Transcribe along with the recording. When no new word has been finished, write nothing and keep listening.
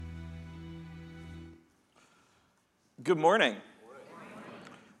Good morning.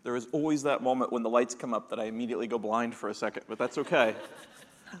 There is always that moment when the lights come up that I immediately go blind for a second, but that's okay.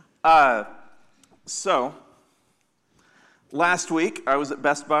 So, last week I was at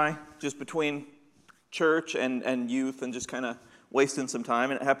Best Buy, just between church and youth, and just kind of wasting some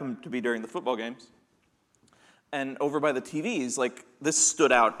time, and it happened to be during the football games. And over by the TVs, like, this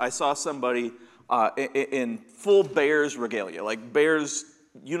stood out. I saw somebody in full Bears regalia, like Bears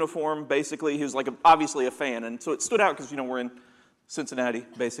uniform, basically. He was like obviously a fan, and so it stood out because, we're in Cincinnati,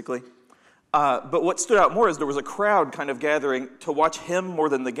 basically. But what stood out more is there was a crowd kind of gathering to watch him more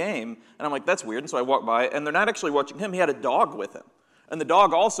than the game, and I'm like, that's weird, and so I walked by, and they're not actually watching him. He had a dog with him, and the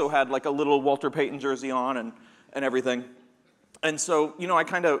dog also had like a little Walter Payton jersey on and everything. And so, I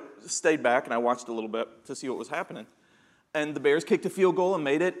kind of stayed back, and I watched a little bit to see what was happening. And the Bears kicked a field goal and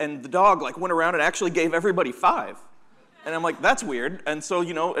made it, and the dog went around and actually gave everybody 5. And I'm like, that's weird. And so,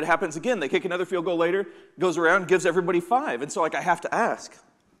 it happens again. They kick another field goal later, goes around, gives everybody 5. And so, I have to ask.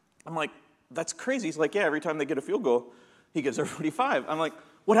 I'm like, that's crazy. He's like, yeah, every time they get a field goal, he gives everybody 5. I'm like,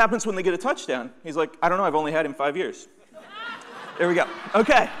 what happens when they get a touchdown? He's like, I don't know. I've only had him 5 years. There we go.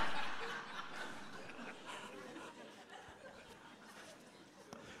 Okay.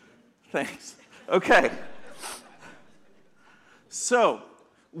 Thanks. Okay. So,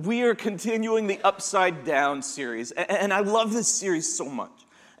 we are continuing the Upside Down series, and I love this series so much.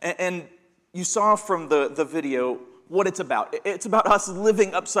 And you saw from the video what it's about. It's about us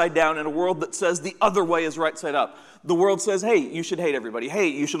living upside down in a world that says the other way is right side up. The world says, hey, you should hate everybody. Hey,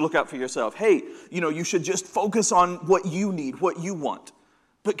 you should look out for yourself. Hey, you should just focus on what you need, what you want.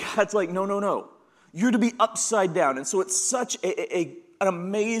 But God's like, no. You're to be upside down. And so it's such an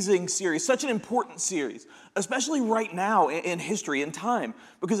amazing series, such an important series, especially right now in history, in time,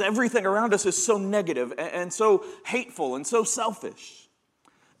 because everything around us is so negative and so hateful and so selfish.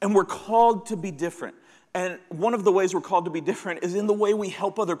 And we're called to be different. And one of the ways we're called to be different is in the way we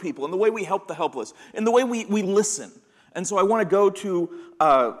help other people, in the way we help the helpless, in the way we listen. And so I want to go to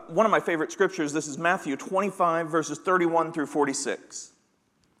one of my favorite scriptures. This is Matthew 25, verses 31 through 46.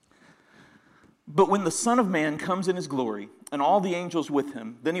 But when the Son of Man comes in his glory, and all the angels with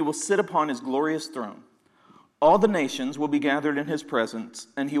him, then he will sit upon his glorious throne. All the nations will be gathered in his presence,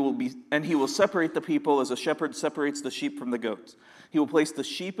 and he will separate the people as a shepherd separates the sheep from the goats. He will place the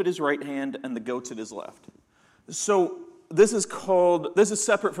sheep at his right hand and the goats at his left. So this is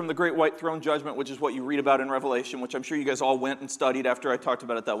separate from the great white throne judgment, which is what you read about in Revelation, which I'm sure you guys all went and studied after I talked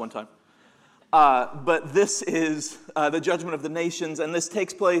about it that one time. But this is the judgment of the nations, and this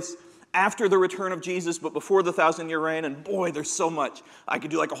takes place after the return of Jesus, but before the 1,000-year reign, and boy, there's so much. I could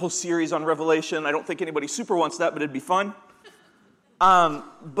do like a whole series on Revelation. I don't think anybody super wants that, but it'd be fun.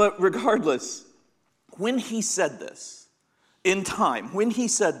 But regardless, when he said this, in time, when he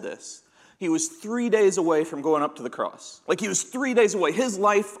said this, he was 3 days away from going up to the cross. Like, he was 3 days away. His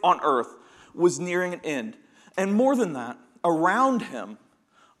life on earth was nearing an end. And more than that, around him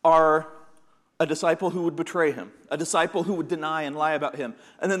are a disciple who would betray him, a disciple who would deny and lie about him,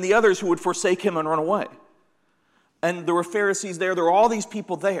 and then the others who would forsake him and run away. And there were Pharisees there were all these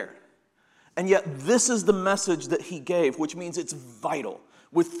people there. And yet this is the message that he gave, which means it's vital.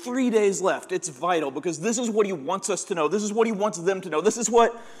 With 3 days left, it's vital, because this is what he wants us to know. This is what he wants them to know. This is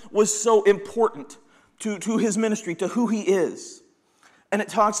what was so important to his ministry, to who he is. And it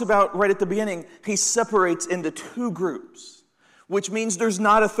talks about, right at the beginning, he separates into 2 groups. Which means there's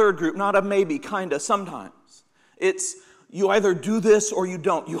not a third group, not a maybe, kinda, sometimes. It's you either do this or you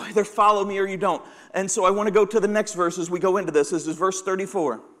don't. You either follow me or you don't. And so I want to go to the next verse as we go into this. This is verse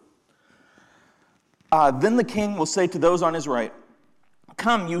 34. Then the king will say to those on his right,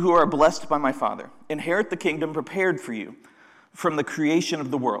 "Come, you who are blessed by my Father, inherit the kingdom prepared for you from the creation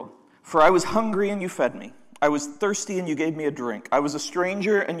of the world. For I was hungry and you fed me. I was thirsty and you gave me a drink. I was a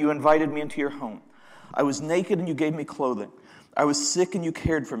stranger and you invited me into your home. I was naked and you gave me clothing. I was sick and you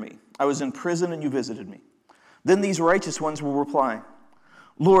cared for me. I was in prison and you visited me." Then these righteous ones will reply,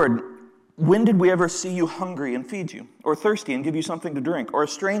 "Lord, when did we ever see you hungry and feed you, or thirsty and give you something to drink, or a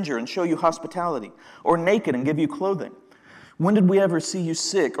stranger and show you hospitality, or naked and give you clothing? When did we ever see you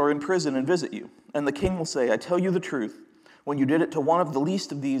sick or in prison and visit you?" And the king will say, "I tell you the truth, when you did it to one of the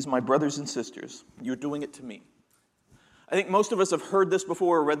least of these, my brothers and sisters, you're doing it to me." I think most of us have heard this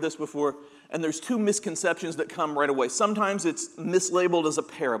before or read this before, and there's 2 misconceptions that come right away. Sometimes it's mislabeled as a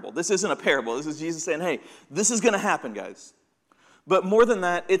parable. This isn't a parable. This is Jesus saying, hey, this is going to happen, guys. But more than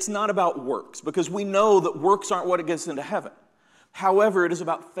that, it's not about works, because we know that works aren't what gets into heaven. However, it is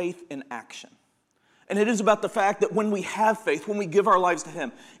about faith in action. And it is about the fact that when we have faith, when we give our lives to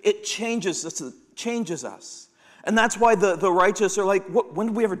him, it changes us. And that's why the righteous are like, when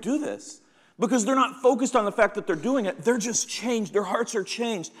did we ever do this? Because they're not focused on the fact that they're doing it. They're just changed. Their hearts are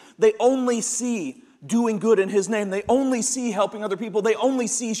changed. They only see doing good in his name. They only see helping other people. They only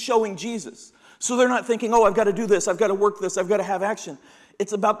see showing Jesus. So they're not thinking, oh, I've got to do this. I've got to work this. I've got to have action.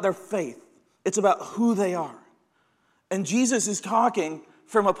 It's about their faith. It's about who they are. And Jesus is talking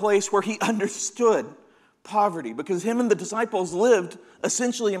from a place where he understood poverty, because him and the disciples lived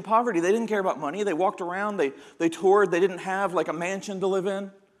essentially in poverty. They didn't care about money. They walked around. They toured. They didn't have like a mansion to live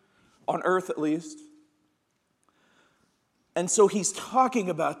in, on earth at least. And so he's talking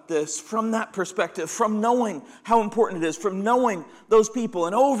about this from that perspective, from knowing how important it is, from knowing those people.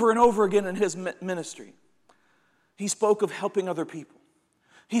 And over again in his ministry, he spoke of helping other people.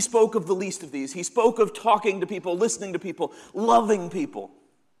 He spoke of the least of these. He spoke of talking to people, listening to people, loving people.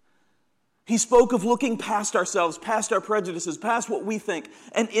 He spoke of looking past ourselves, past our prejudices, past what we think,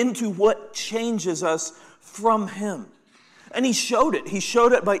 and into what changes us from him. And he showed it. He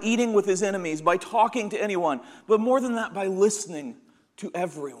showed it by eating with his enemies, by talking to anyone, but more than that, by listening to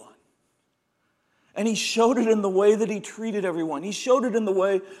everyone. And he showed it in the way that he treated everyone. He showed it in the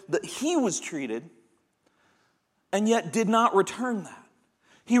way that he was treated, and yet did not return that.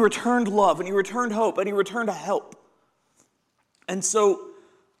 He returned love, and he returned hope, and he returned help. And so,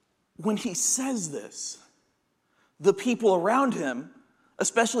 when he says this, the people around him,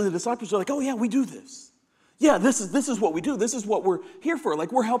 especially the disciples, are like, oh yeah, we do this. Yeah, this is what we do. This is what we're here for.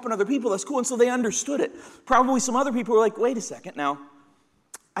 Like, we're helping other people. That's cool. And so they understood it. Probably some other people were like, wait a second now.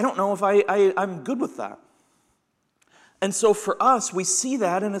 I don't know if I'm good with that. And so for us, we see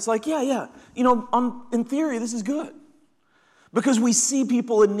that and it's like, yeah. In theory, this is good. Because we see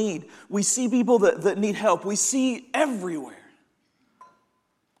people in need. We see people that need help. We see everywhere.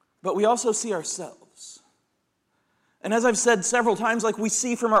 But we also see ourselves. And as I've said several times, like we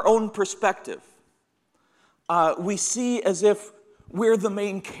see from our own perspective. We see as if we're the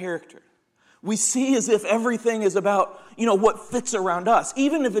main character. We see as if everything is about, what fits around us,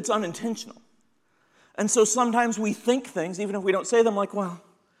 even if it's unintentional. And so sometimes we think things, even if we don't say them, like, well,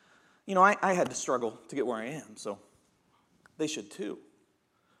 I had to struggle to get where I am, so they should too.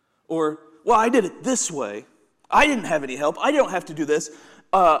 Or, well, I did it this way. I didn't have any help. I don't have to do this.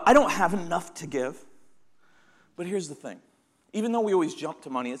 I don't have enough to give. But here's the thing. Even though we always jump to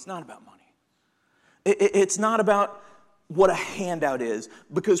money, it's not about money. It's not about what a handout is.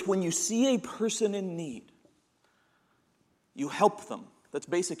 Because when you see a person in need, you help them. That's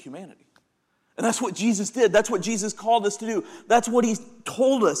basic humanity. And that's what Jesus did. That's what Jesus called us to do. That's what he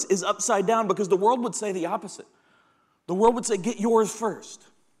told us is upside down, because the world would say the opposite. The world would say, get yours first.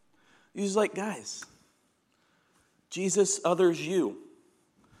 He's like, guys, Jesus, others, you.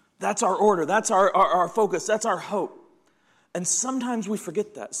 That's our order. That's our focus. That's our hope. And sometimes we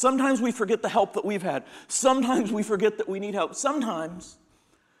forget that. Sometimes we forget the help that we've had. Sometimes we forget that we need help. Sometimes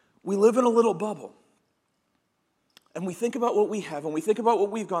we live in a little bubble. And we think about what we have, and we think about what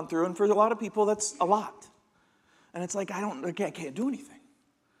we've gone through, and for a lot of people, that's a lot. And it's like, I can't do anything.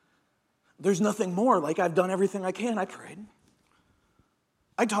 There's nothing more. Like, I've done everything I can. I prayed.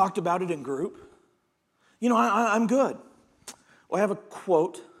 I talked about it in group. I'm good. Well, I have a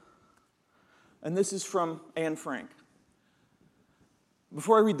quote, and this is from Anne Frank.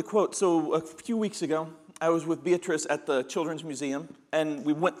 Before I read the quote, so a few weeks ago, I was with Beatrice at the Children's Museum, and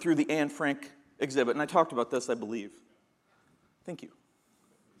we went through the Anne Frank exhibit, and I talked about this, I believe. Thank you.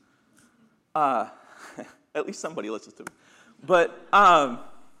 At least somebody listens to me. But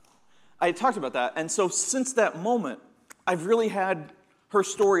I talked about that, and so since that moment, I've really had her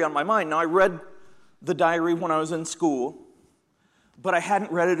story on my mind. Now, I read the diary when I was in school, but I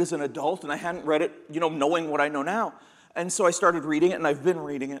hadn't read it as an adult, and I hadn't read it, knowing what I know now. And so I started reading it, and I've been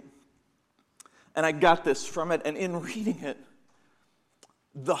reading it. And I got this from it, and in reading it,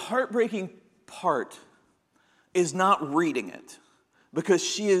 the heartbreaking part is not reading it, because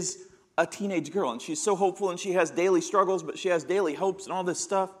she is a teenage girl, and she's so hopeful, and she has daily struggles, but she has daily hopes and all this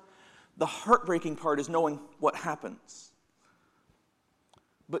stuff. The heartbreaking part is knowing what happens.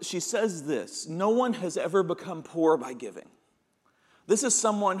 But she says this: no one has ever become poor by giving. This is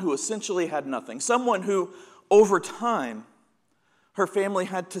someone who essentially had nothing. Someone who, over time, her family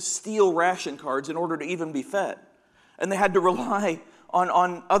had to steal ration cards in order to even be fed. And they had to rely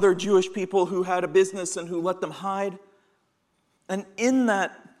on other Jewish people who had a business and who let them hide. And in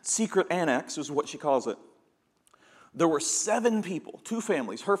that secret annex, is what she calls it, there were 7 people, 2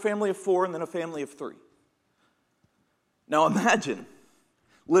 families, her family of 4 and then a family of 3. Now imagine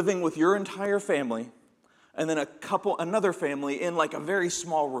living with your entire family and then another family in like a very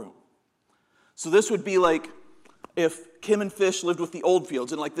small room. So this would be like if Kim and Fish lived with the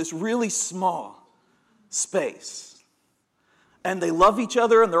Oldfields in like this really small space. And they love each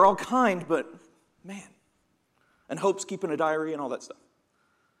other, and they're all kind, but man. And Hope's keeping a diary and all that stuff.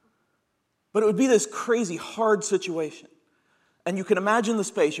 But it would be this crazy, hard situation. And you can imagine the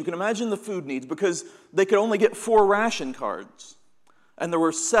space, you can imagine the food needs, because they could only get 4 ration cards. And there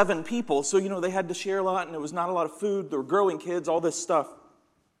were 7 people, so they had to share a lot, and it was not a lot of food. There were growing kids, all this stuff.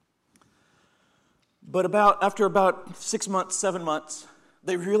 But after about 6 months, 7 months,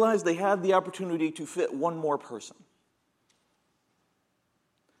 they realized they had the opportunity to fit 1 more person.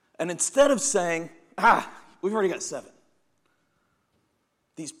 And instead of saying, we've already got 7.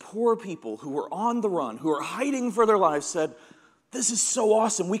 These poor people who were on the run, who were hiding for their lives, said, this is so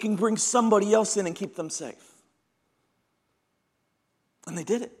awesome. We can bring somebody else in and keep them safe. And they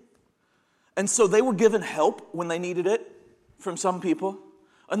did it. And so they were given help when they needed it from some people.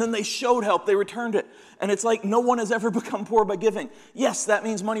 And then they showed help. They returned it. And it's like no one has ever become poor by giving. Yes, that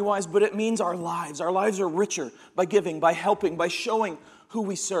means money-wise, but it means our lives. Our lives are richer by giving, by helping, by showing who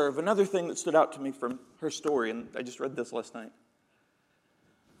we serve. Another thing that stood out to me from her story, and I just read this last night.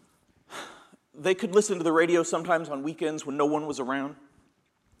 They could listen to the radio sometimes on weekends when no one was around.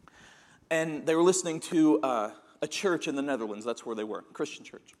 And they were listening to a church in the Netherlands. That's where they were, a Christian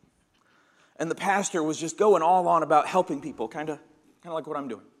church. And the pastor was just going all on about helping people, kind of like what I'm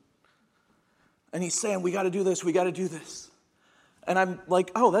doing. And he's saying, we got to do this, we got to do this. And I'm like,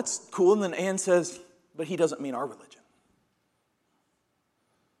 oh, that's cool. And then Ann says, but he doesn't mean our religion.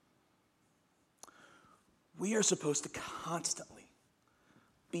 We are supposed to constantly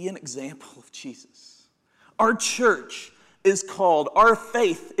be an example of Jesus. Our church is called, our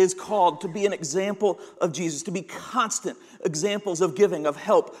faith is called to be an example of Jesus, to be constant examples of giving, of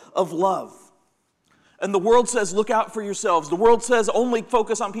help, of love. And the world says, look out for yourselves. The world says, only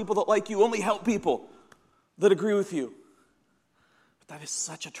focus on people that like you, only help people that agree with you. But that is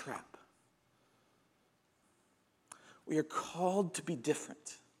such a trap. We are called to be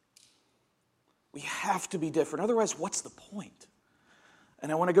different. We have to be different. Otherwise, what's the point?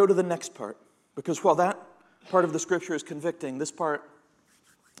 And I want to go to the next part, because while that part of the scripture is convicting, this part,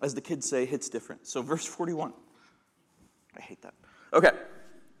 as the kids say, hits different. So verse 41. I hate that. Okay.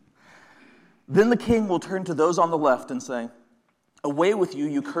 Then the king will turn to those on the left and say, away with you,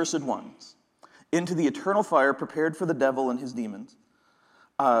 you cursed ones, into the eternal fire prepared for the devil and his demons.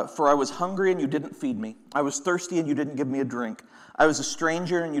 For I was hungry and you didn't feed me. I was thirsty and you didn't give me a drink. I was a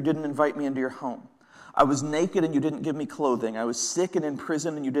stranger and you didn't invite me into your home. I was naked and you didn't give me clothing. I was sick and in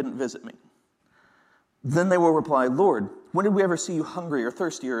prison and you didn't visit me. Then they will reply, Lord, when did we ever see you hungry or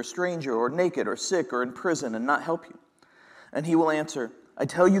thirsty or a stranger or naked or sick or in prison and not help you? And he will answer, I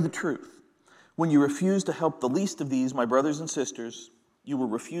tell you the truth. When you refuse to help the least of these, my brothers and sisters, you were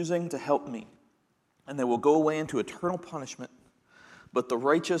refusing to help me. And they will go away into eternal punishment, but the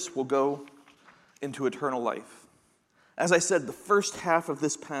righteous will go into eternal life. As I said, the first half of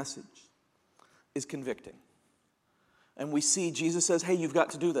this passage is convicting. And we see Jesus says, hey, you've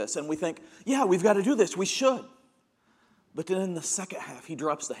got to do this. And we think, yeah, we've got to do this. We should. But then in the second half, he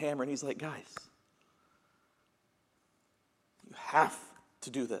drops the hammer and he's like, guys, you have to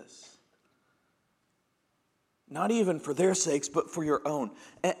do this. Not even for their sakes, but for your own.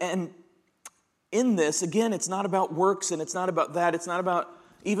 And in this, again, it's not about works and it's not about that. It's not about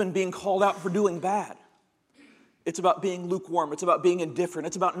even being called out for doing bad. It's about being lukewarm. It's about being indifferent.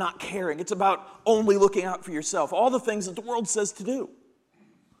 It's about not caring. It's about only looking out for yourself. All the things that the world says to do.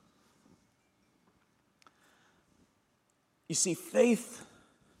 You see, faith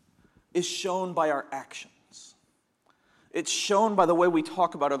is shown by our actions. It's shown by the way we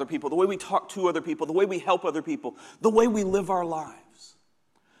talk about other people, the way we talk to other people, the way we help other people, the way we live our lives.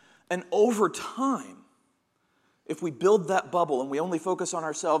 And over time, if we build that bubble and we only focus on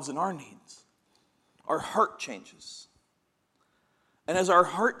ourselves and our needs, our heart changes. And as our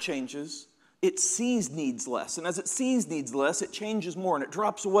heart changes, it sees needs less. And as it sees needs less, it changes more and it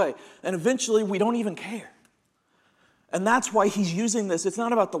drops away. And eventually, we don't even care. And that's why he's using this. It's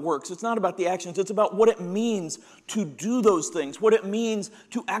not about the works. It's not about the actions. It's about what it means to do those things. What it means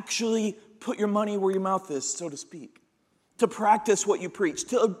to actually put your money where your mouth is, so to speak. To practice what you preach.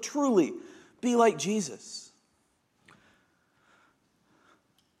 To truly be like Jesus.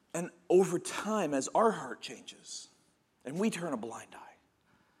 And over time, as our heart changes, and we turn a blind eye,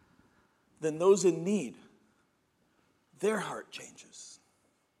 then those in need, their heart changes.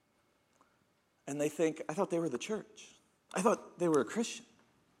 And they think, I thought they were the church. I thought they were a Christian.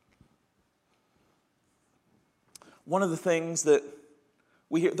 One of the things that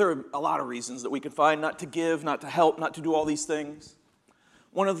we hear, there are a lot of reasons that we can find not to give, not to help, not to do all these things.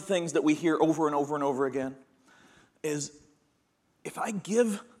 One of the things that we hear over and over and over again is, if I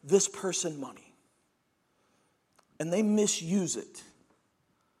give this person money and they misuse it,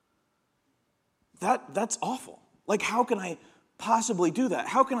 that's awful. Like, how can I possibly do that?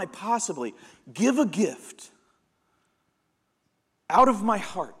 How can I possibly give a gift out of my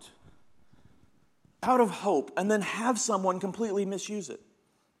heart, out of hope, and then have someone completely misuse it?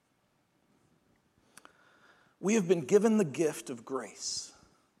 We have been given the gift of grace,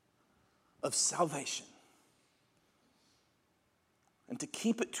 of salvation. And to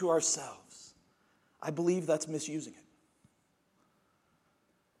keep it to ourselves, I believe that's misusing it.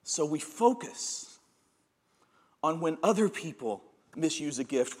 So we focus on when other people misuse a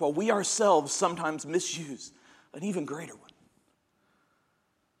gift, while we ourselves sometimes misuse an even greater one.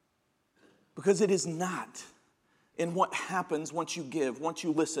 Because it is not in what happens once you give, once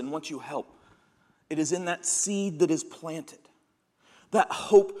you listen, once you help. It is in that seed that is planted, that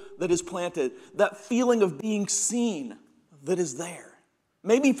hope that is planted, that feeling of being seen that is there.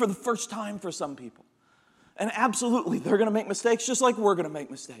 Maybe for the first time for some people. And absolutely, they're going to make mistakes just like we're going to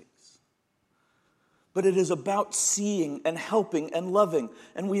make mistakes. But it is about seeing and helping and loving.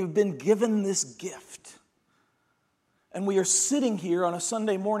 And we have been given this gift. And we are sitting here on a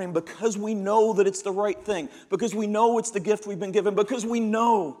Sunday morning because we know that it's the right thing. Because we know it's the gift we've been given. Because we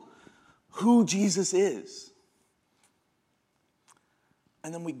know who Jesus is.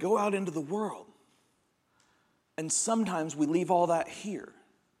 And then we go out into the world. And sometimes we leave all that here.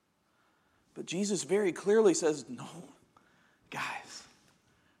 But Jesus very clearly says, no, guys.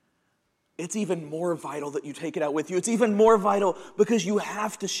 It's even more vital that you take it out with you. It's even more vital because you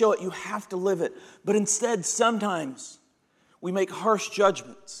have to show it. You have to live it. But instead, sometimes we make harsh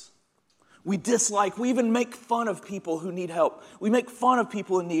judgments. We dislike. We even make fun of people who need help. We make fun of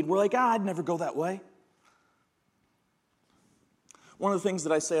people in need. We're like, I'd never go that way. One of the things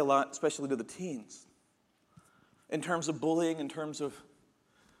that I say a lot, especially to the teens, in terms of bullying, in terms of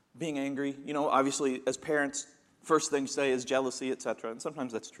being angry, obviously as parents, first thing you say is jealousy, etc. And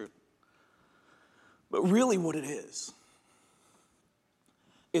sometimes that's true. But really what it is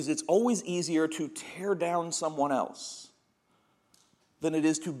it's always easier to tear down someone else than it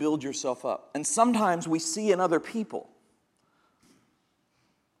is to build yourself up. And sometimes we see in other people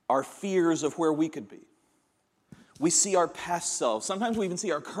our fears of where we could be. We see our past selves. Sometimes we even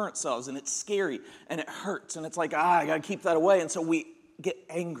see our current selves, and it's scary, and it hurts, and it's like, I got to keep that away. And so we get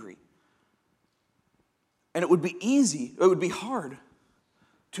angry. And it would be hard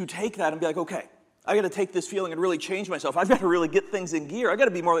to take that and be like, okay, I got to take this feeling and really change myself. I've got to really get things in gear. I got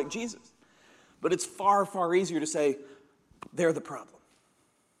to be more like Jesus. But it's far, far easier to say, they're the problem.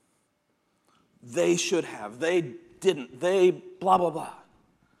 They should have. They didn't. They blah, blah, blah.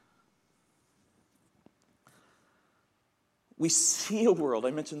 We see a world,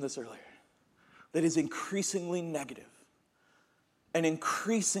 I mentioned this earlier, that is increasingly negative and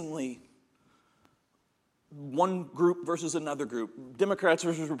increasingly one group versus another group, Democrats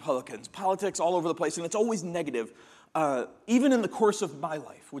versus Republicans, politics all over the place, and it's always negative, even in the course of my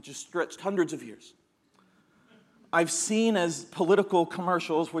life, which has stretched hundreds of years. I've seen as political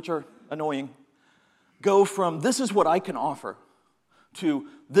commercials, which are annoying, go from this is what I can offer to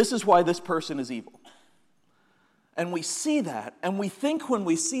this is why this person is evil. And we see that, and we think when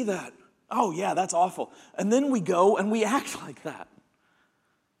we see that, oh yeah, that's awful. And then we go and we act like that.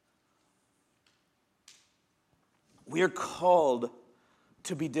 We are called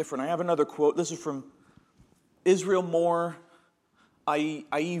to be different. I have another quote. This is from Israel Moore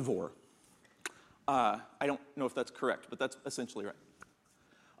Aivor. I don't know if that's correct, but that's essentially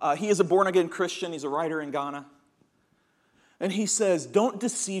right. He is a born-again Christian. He's a writer in Ghana. And he says, don't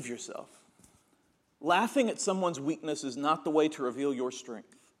deceive yourself. Laughing at someone's weakness is not the way to reveal your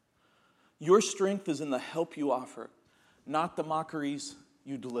strength. Your strength is in the help you offer, not the mockeries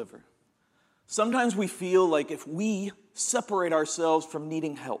you deliver. Sometimes we feel like if we separate ourselves from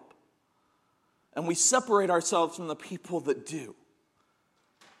needing help, and we separate ourselves from the people that do,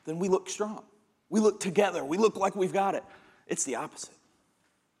 then we look strong. We look together. We look like we've got it. It's the opposite.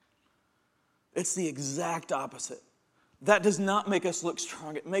 It's the exact opposite. That does not make us look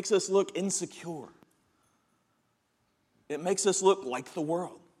strong. It makes us look insecure. It makes us look like the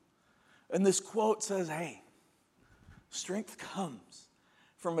world. And this quote says, hey, strength comes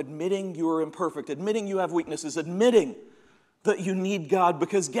from admitting you are imperfect, admitting you have weaknesses, admitting that you need God,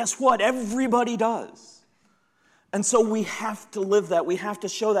 because guess what? Everybody does. And so we have to live that. We have to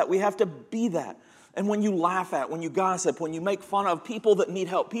show that. We have to be that. And when you laugh at, when you gossip, when you make fun of people that need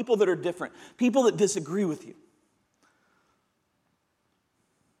help, people that are different, people that disagree with you,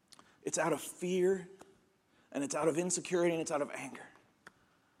 it's out of fear, and it's out of insecurity, and it's out of anger.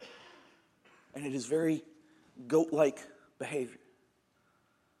 And it is very goat-like behavior.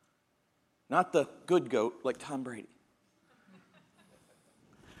 Not the good goat like Tom Brady.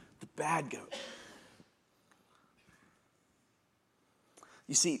 The bad goat.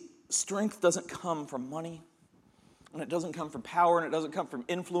 You see, strength doesn't come from money, and it doesn't come from power, and it doesn't come from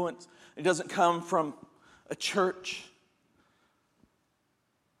influence. It doesn't come from a church.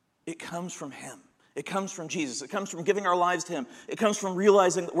 It comes from Him. It comes from Jesus. It comes from giving our lives to Him. It comes from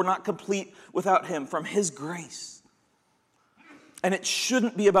realizing that we're not complete without Him, from His grace. And it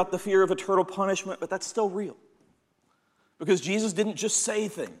shouldn't be about the fear of eternal punishment, but that's still real. Because Jesus didn't just say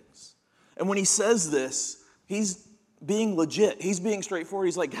things. And when He says this, He's being legit. He's being straightforward.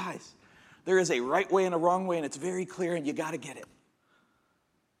 He's like, guys, there is a right way and a wrong way, and it's very clear, and you got to get it.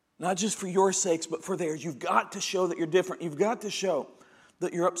 Not just for your sakes, but for theirs. You've got to show that you're different. You've got to show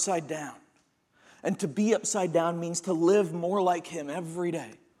that you're upside down. And to be upside down means to live more like Him every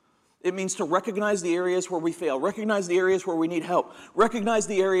day. It means to recognize the areas where we fail, recognize the areas where we need help, recognize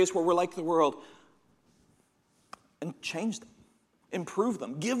the areas where we're like the world, and change them, improve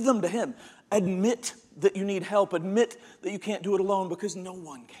them, give them to Him. Admit that you need help, admit that you can't do it alone, because no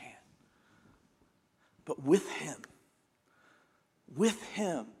one can. But with Him,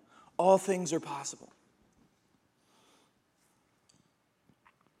 all things are possible.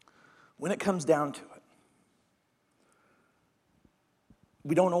 When it comes down to it,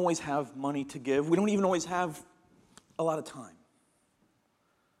 we don't always have money to give. We don't even always have a lot of time.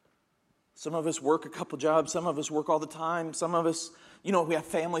 Some of us work a couple jobs. Some of us work all the time. Some of us, we have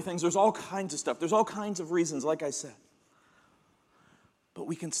family things. There's all kinds of stuff. There's all kinds of reasons, like I said. But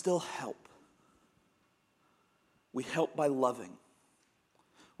we can still help. We help by loving.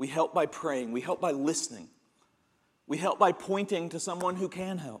 We help by praying. We help by listening. We help by pointing to someone who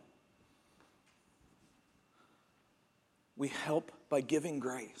can help. We help by giving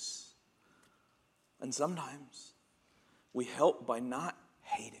grace. And sometimes we help by not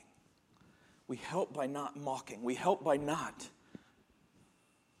hating. We help by not mocking. We help by not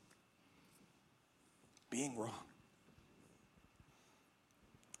being wrong.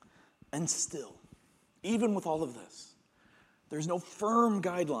 And still, even with all of this, there's no firm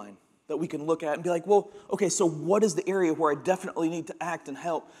guideline that we can look at and be like, well, okay, so what is the area where I definitely need to act and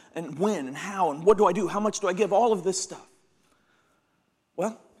help, and when and how, and what do I do? How much do I give? All of this stuff.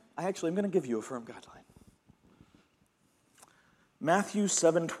 Well, I'm going to give you a firm guideline. Matthew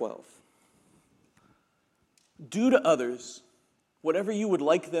 7:12. Do to others whatever you would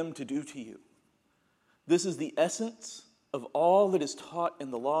like them to do to you. This is the essence of all that is taught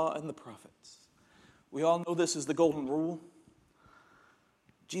in the law and the prophets. We all know this is the golden rule.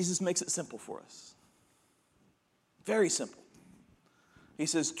 Jesus makes it simple for us. Very simple. He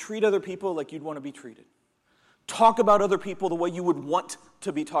says, treat other people like you'd want to be treated. Talk about other people the way you would want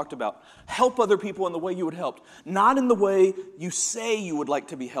to be talked about. Help other people in the way you would help. Not in the way you say you would like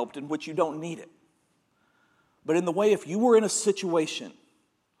to be helped, in which you don't need it. But in the way, if you were in a situation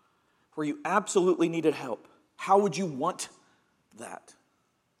where you absolutely needed help, how would you want that?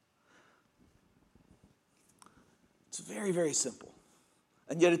 It's very, very simple.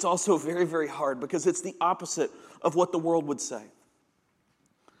 And yet it's also very, very hard, because it's the opposite of what the world would say.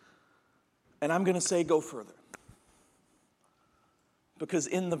 And I'm going to say go further. Because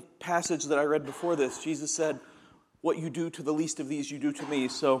in the passage that I read before this, Jesus said, what you do to the least of these, you do to me.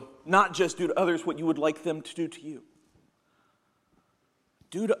 So not just do to others what you would like them to do to you.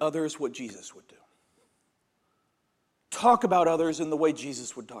 Do to others what Jesus would do. Talk about others in the way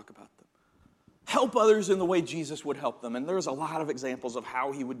Jesus would talk about them. Help others in the way Jesus would help them. And there's a lot of examples of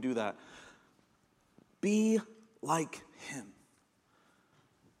how He would do that. Be like Him.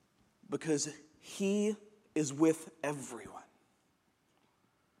 Because He is with everyone.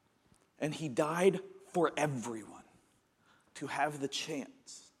 And He died for everyone to have the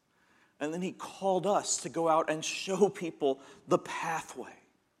chance. And then He called us to go out and show people the pathway.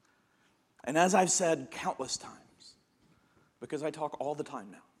 And as I've said countless times, because I talk all the time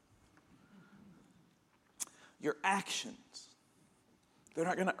now, your actions, they're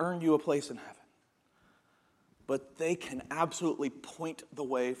not going to earn you a place in heaven. But they can absolutely point the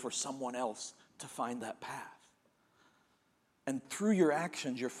way for someone else to find that path. And through your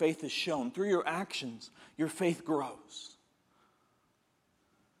actions, your faith is shown. Through your actions, your faith grows.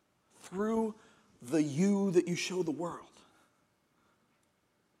 Through the you that you show the world,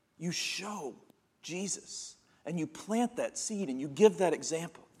 you show Jesus. And you plant that seed and you give that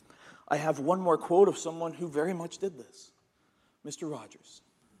example. I have one more quote of someone who very much did this. Mr. Rogers.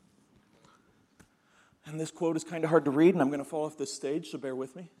 And this quote is kind of hard to read, and I'm going to fall off this stage, so bear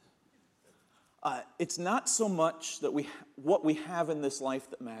with me. It's not so much that what we have in this life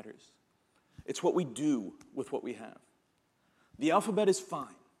that matters. It's what we do with what we have. The alphabet is fine.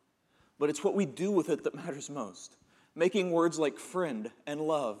 but it's what we do with it that matters most. Making words like friend and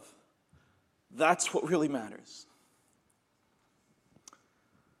love, that's what really matters.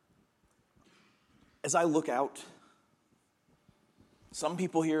 As I look out, some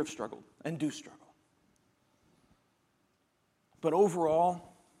people here have struggled and do struggle. But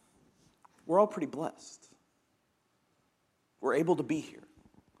overall, we're all pretty blessed. We're able to be here.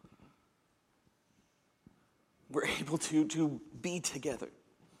 We're able to be together.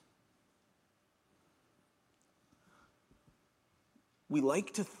 We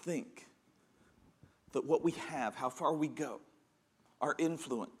like to think that what we have, how far we go, our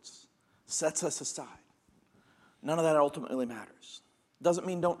influence, sets us aside. None of that ultimately matters. Doesn't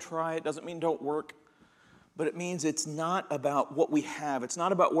mean don't try, it doesn't mean don't work, but it means it's not about what we have, it's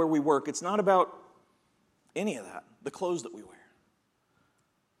not about where we work, it's not about any of that, the clothes that we wear.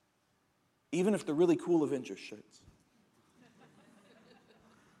 Even if they're really cool Avengers shirts.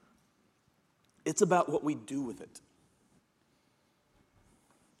 It's about what we do with it.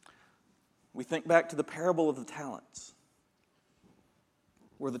 We think back to the parable of the talents,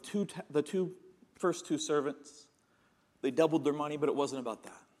 where the first two servants, they doubled their money, but it wasn't about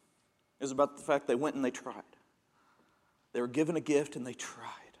that. It was about the fact they went and they tried. They were given a gift and they tried.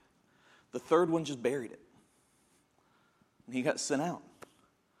 The third one just buried it. And he got sent out.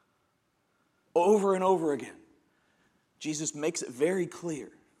 Over and over again, Jesus makes it very clear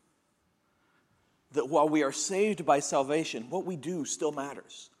that while we are saved by salvation, what we do still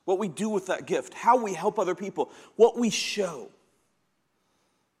matters. What we do with that gift, how we help other people, what we show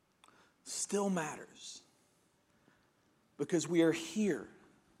still matters. Because we are here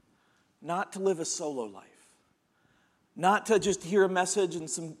not to live a solo life, not to just hear a message and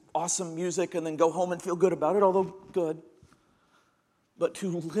some awesome music and then go home and feel good about it, although good, but to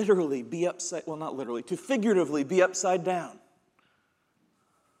literally be upside, well, not literally, to figuratively be upside down,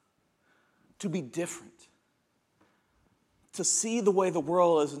 to be different, to see the way the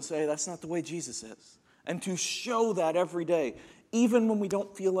world is and say, that's not the way Jesus is, and to show that every day, even when we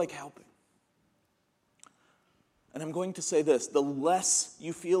don't feel like helping. And I'm going to say this, the less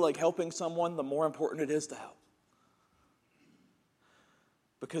you feel like helping someone, the more important it is to help.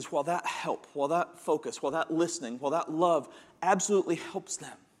 Because while that help, while that focus, while that listening, while that love absolutely helps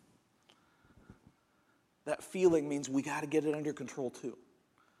them, that feeling means we got to get it under control too.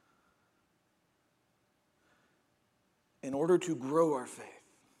 In order to grow our faith,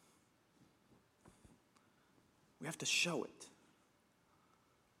 we have to show it.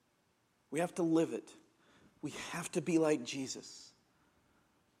 We have to live it. We have to be like Jesus.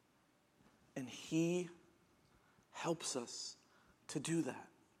 And he helps us to do that.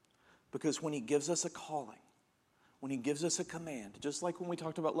 Because when he gives us a calling, when he gives us a command, just like when we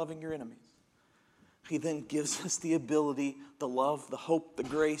talked about loving your enemies, he then gives us the ability, the love, the hope, the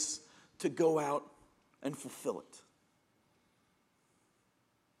grace to go out and fulfill it.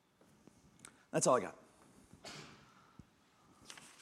 That's all I got.